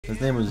His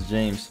name was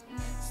James.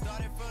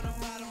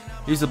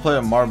 He used to play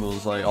with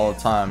marbles like all the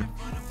time.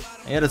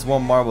 He had this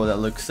one marble that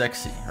looked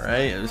sexy,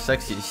 right? It was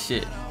sexy as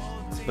shit.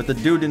 But the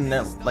dude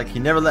didn't like, he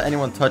never let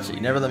anyone touch it.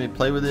 He never let me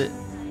play with it.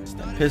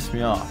 It pissed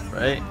me off,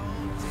 right?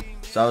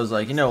 So I was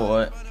like, you know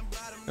what?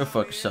 Go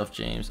fuck yourself,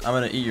 James. I'm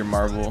gonna eat your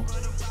marble.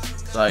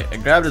 So I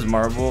grabbed his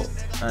marble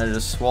and I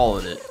just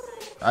swallowed it.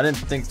 I didn't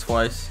think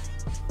twice.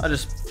 I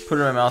just put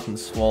it in my mouth and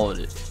swallowed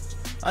it.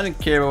 I didn't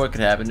care about what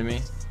could happen to me.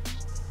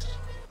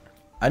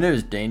 I knew it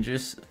was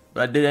dangerous,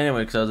 but I did it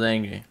anyway because I was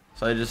angry.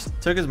 So I just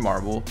took his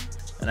marble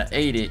and I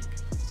ate it.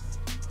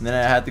 And then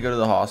I had to go to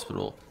the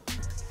hospital.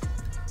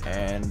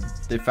 And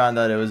they found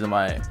out it was in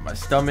my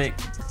stomach.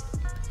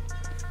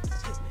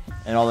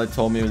 And all they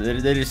told me was,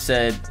 they just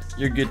said,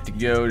 you're good to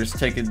go. Just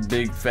take a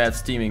big fat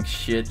steaming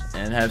shit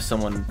and have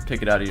someone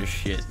pick it out of your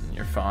shit and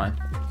you're fine.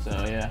 So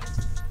yeah.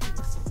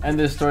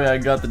 End of the story, I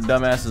got the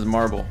dumbass's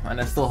marble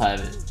and I still have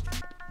it.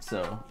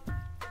 So,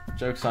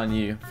 joke's on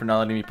you for not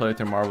letting me play with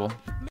your marble.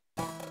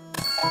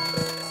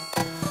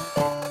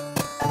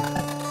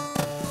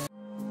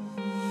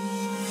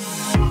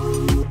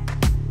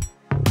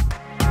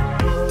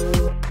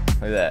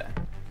 Look at that.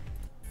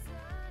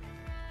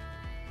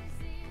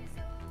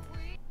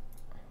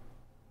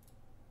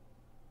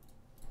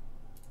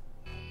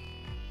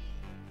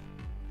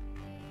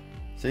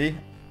 See?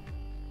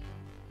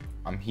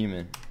 I'm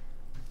human.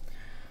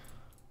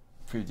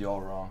 Proved you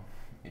all wrong,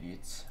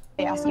 idiots.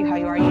 They ask you how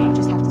you are, you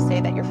just have to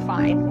say that you're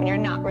fine when you're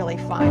not really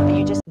fine, but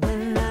you just...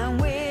 When I'm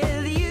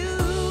with you,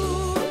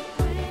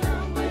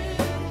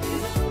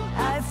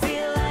 I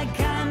feel like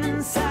I'm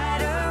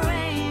inside a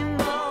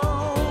rainbow.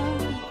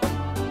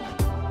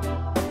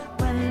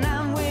 When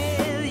I'm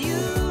with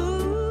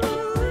you,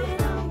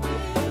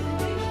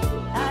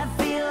 I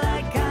feel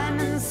like I'm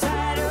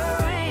inside a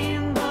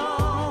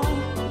rainbow.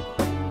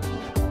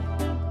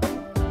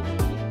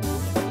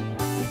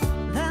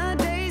 The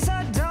days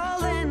are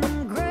dull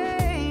and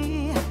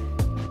gray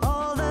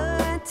all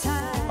the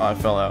time. Oh, I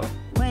fell out.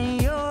 When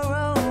you're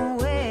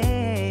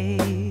away,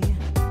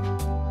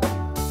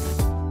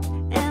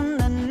 and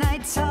the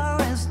nights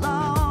are as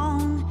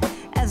long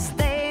as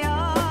they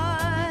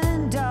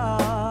are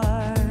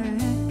dark.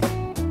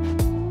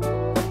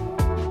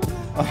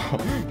 Oh,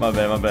 my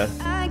bad.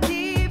 I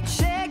keep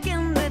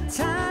checking the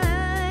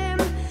time,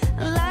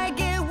 like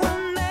it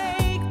will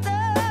make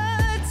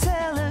the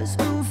tellers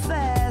move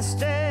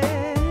faster,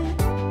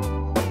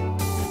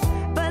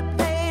 but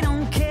they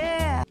don't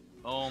care.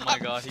 Oh my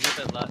god, he got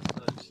that last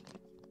touch.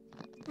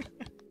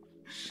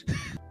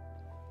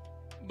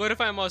 But if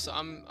I must,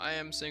 I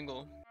am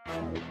single.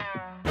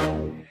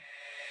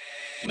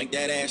 Make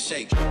that ass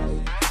shake.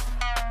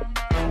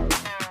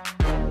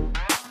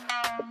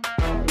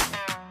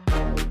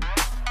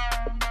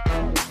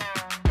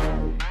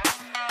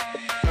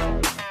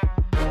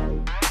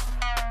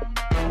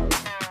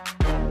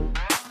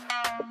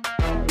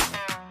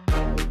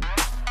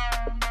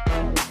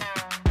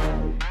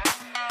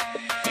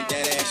 Make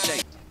that ass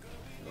shake.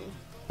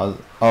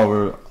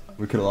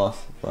 We could have lost.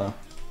 Wow.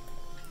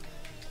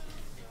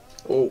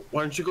 Oh,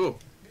 why don't you go?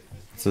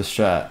 It's a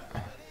strat.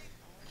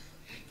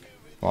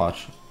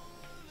 Watch.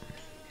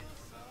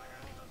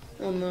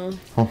 Oh no.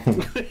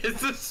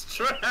 It's a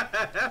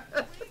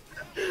strap.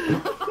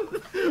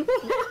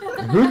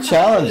 Who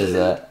challenges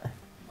that?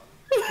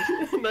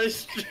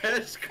 Nice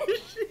stretch,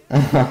 Squishy.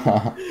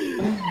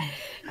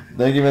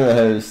 Thank you for the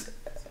host.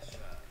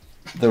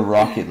 The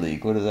Rocket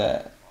League. What is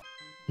that?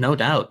 No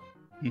doubt.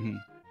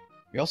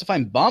 We also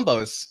find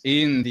bombos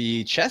in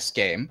the chess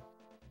game.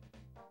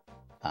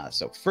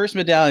 So first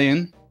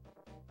medallion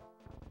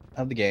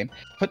of the game.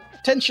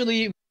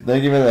 Potentially...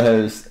 Thank you for the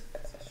host.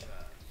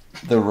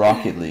 The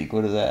Rocket League.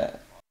 What is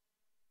that?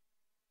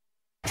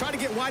 Try to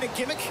get wide at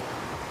Gimmick.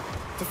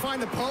 To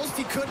find the post,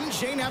 he couldn't.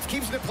 Shane F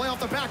keeps the play off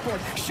the backboard.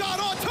 Shot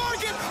on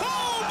target!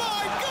 Oh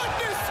my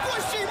goodness!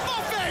 Squishy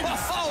Muffinz!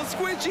 Oh,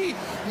 Squishy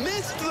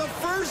missed the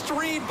first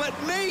read, but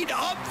made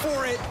up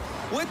for it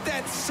with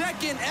that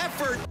second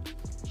effort.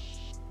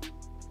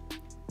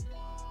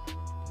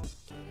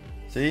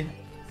 See?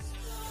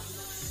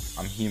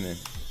 I'm human.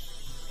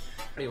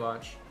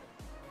 Rewatch.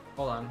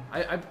 Hold on.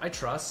 I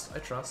trust.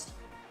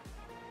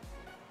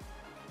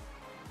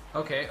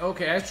 Okay,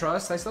 I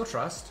trust. I still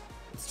trust.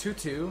 It's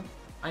 2-2.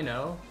 I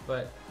know,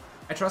 but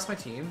I trust my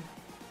team.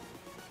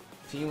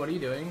 Team, what are you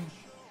doing?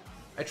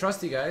 I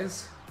trust you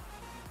guys.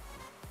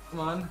 Come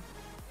on.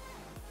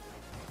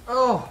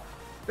 Oh!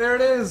 There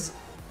it is!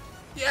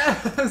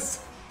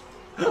 Yes!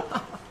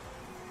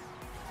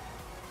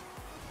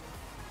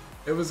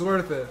 It was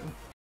worth it.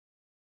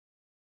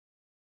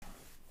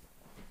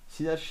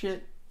 See that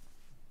shit?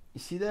 You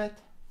see that?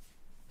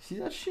 See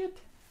that shit?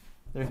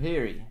 They're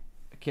hairy,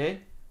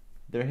 okay?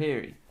 They're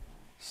hairy.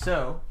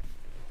 So,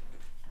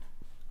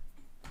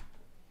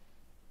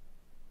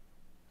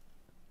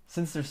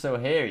 since they're so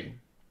hairy,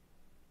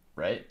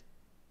 right?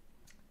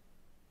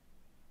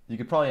 You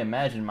could probably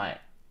imagine my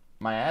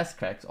ass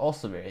crack's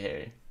also very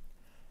hairy.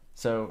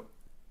 So,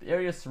 the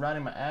area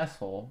surrounding my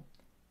asshole,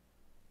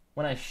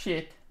 when I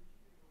shit,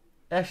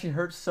 actually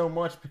hurts so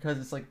much because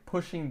it's like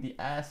pushing the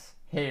ass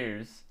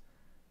hairs.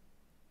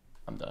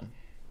 I'm done.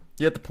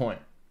 You get the point.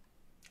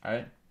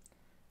 Alright?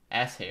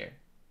 Ass hair.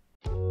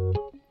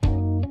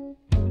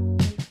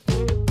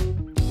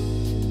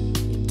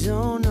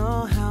 Don't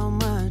know how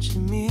much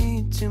you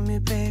mean to me,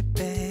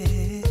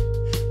 baby.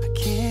 I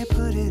can't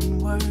put it in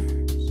words.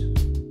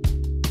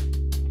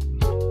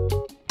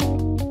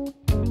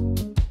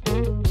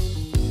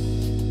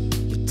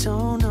 You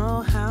don't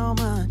know how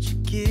much you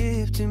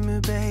give to me,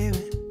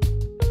 baby.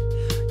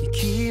 You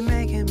keep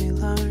making me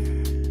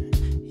learn,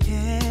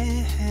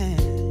 yeah.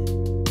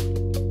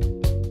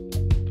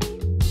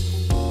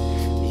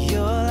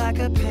 You're like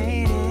a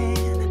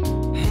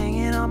painting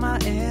hanging on my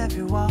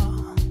every wall.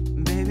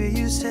 Baby,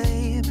 you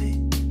save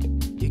me,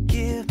 you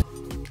give me.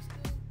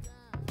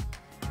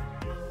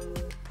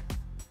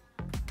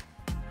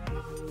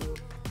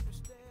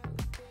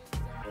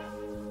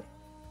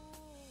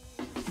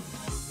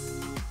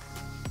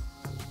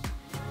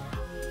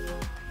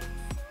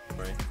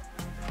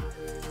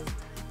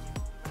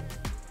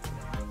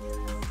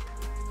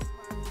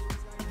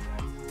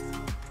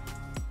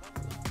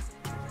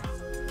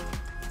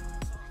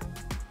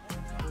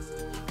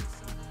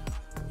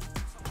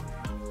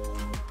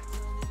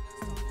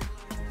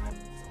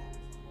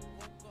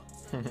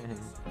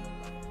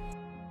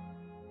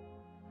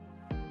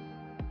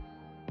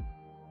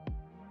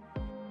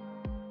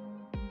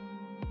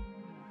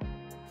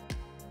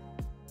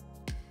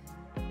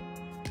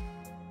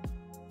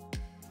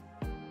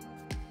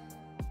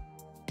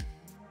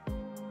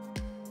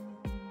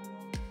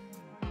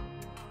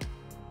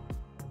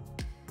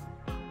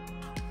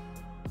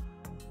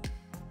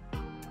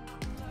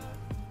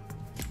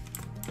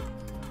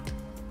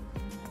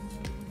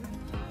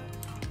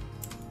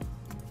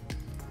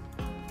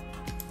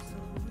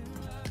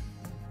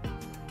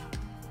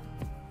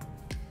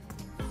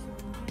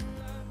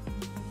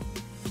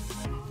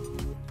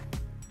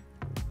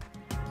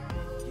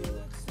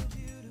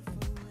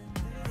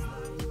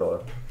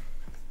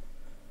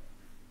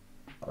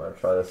 I'm gonna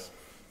try this.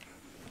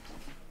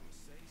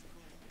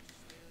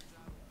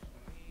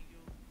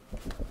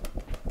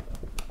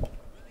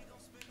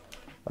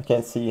 I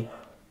can't see.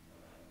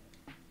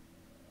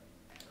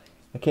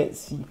 I can't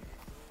see.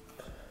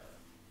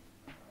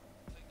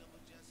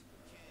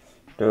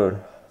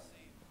 Dude.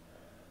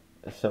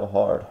 It's so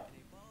hard.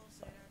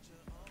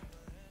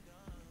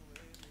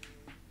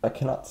 I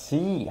cannot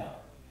see.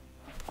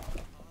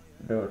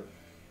 Dude.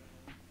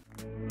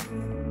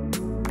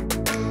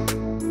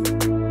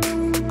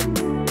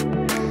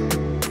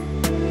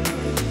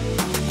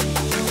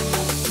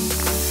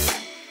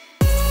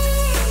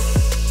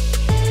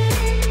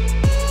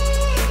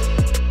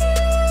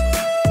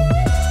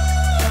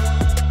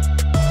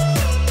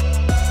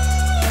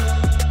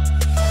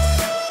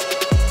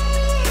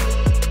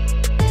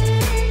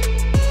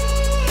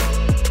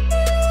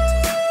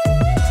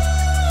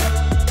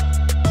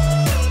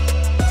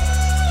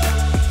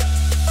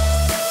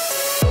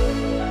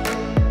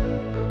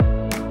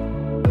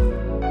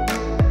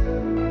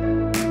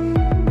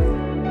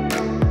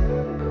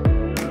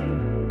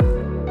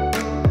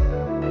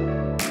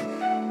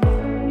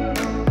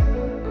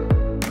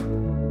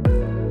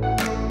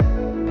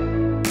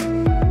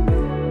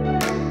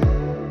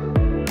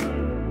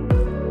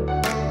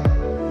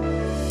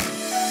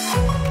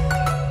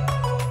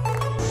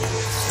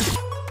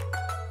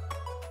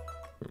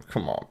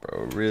 Come on,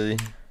 bro, really?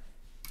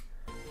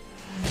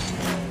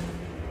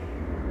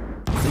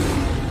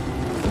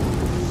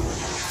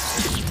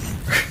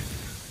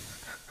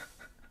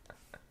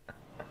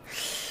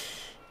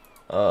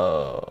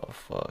 Oh,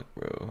 fuck,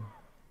 bro.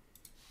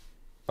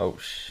 Oh,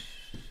 shit.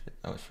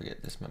 I always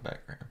forget this is my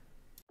background.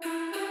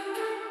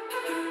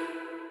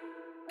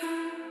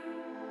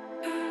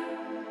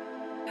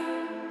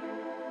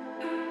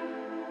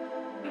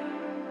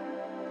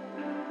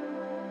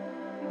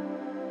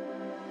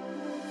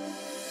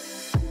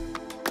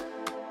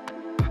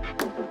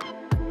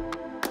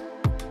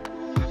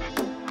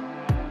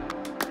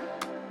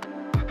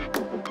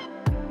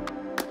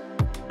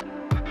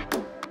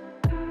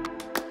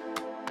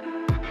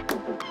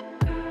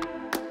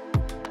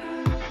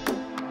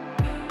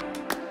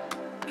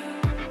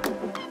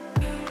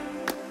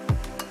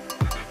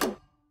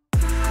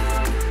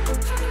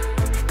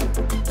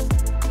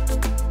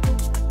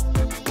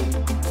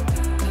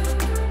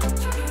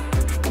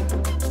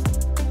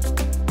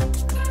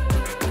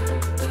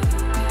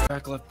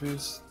 Back left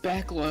boost.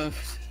 Back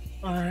left.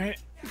 Alright.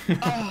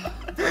 Oh,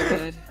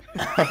 good.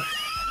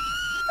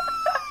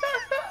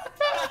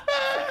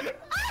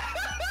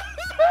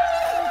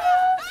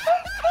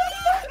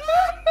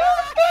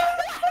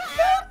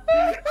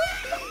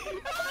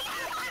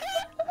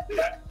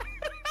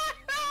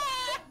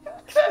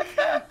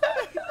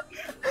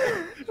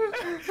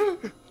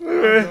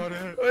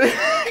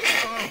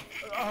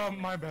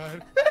 My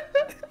bad.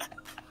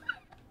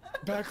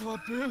 Back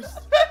left boost.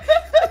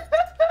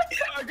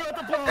 I got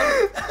the ball.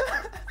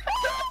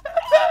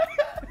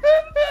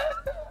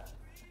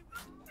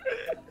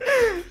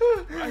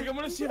 I'm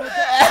gonna see if I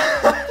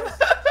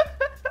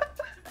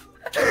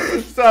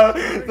can. Stop.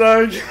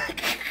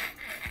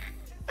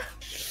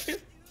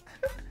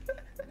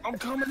 I'm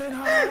coming in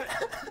hot.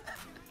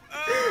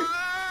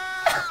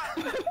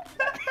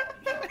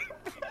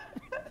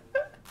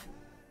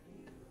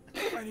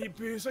 I need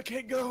booze. I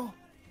can't go.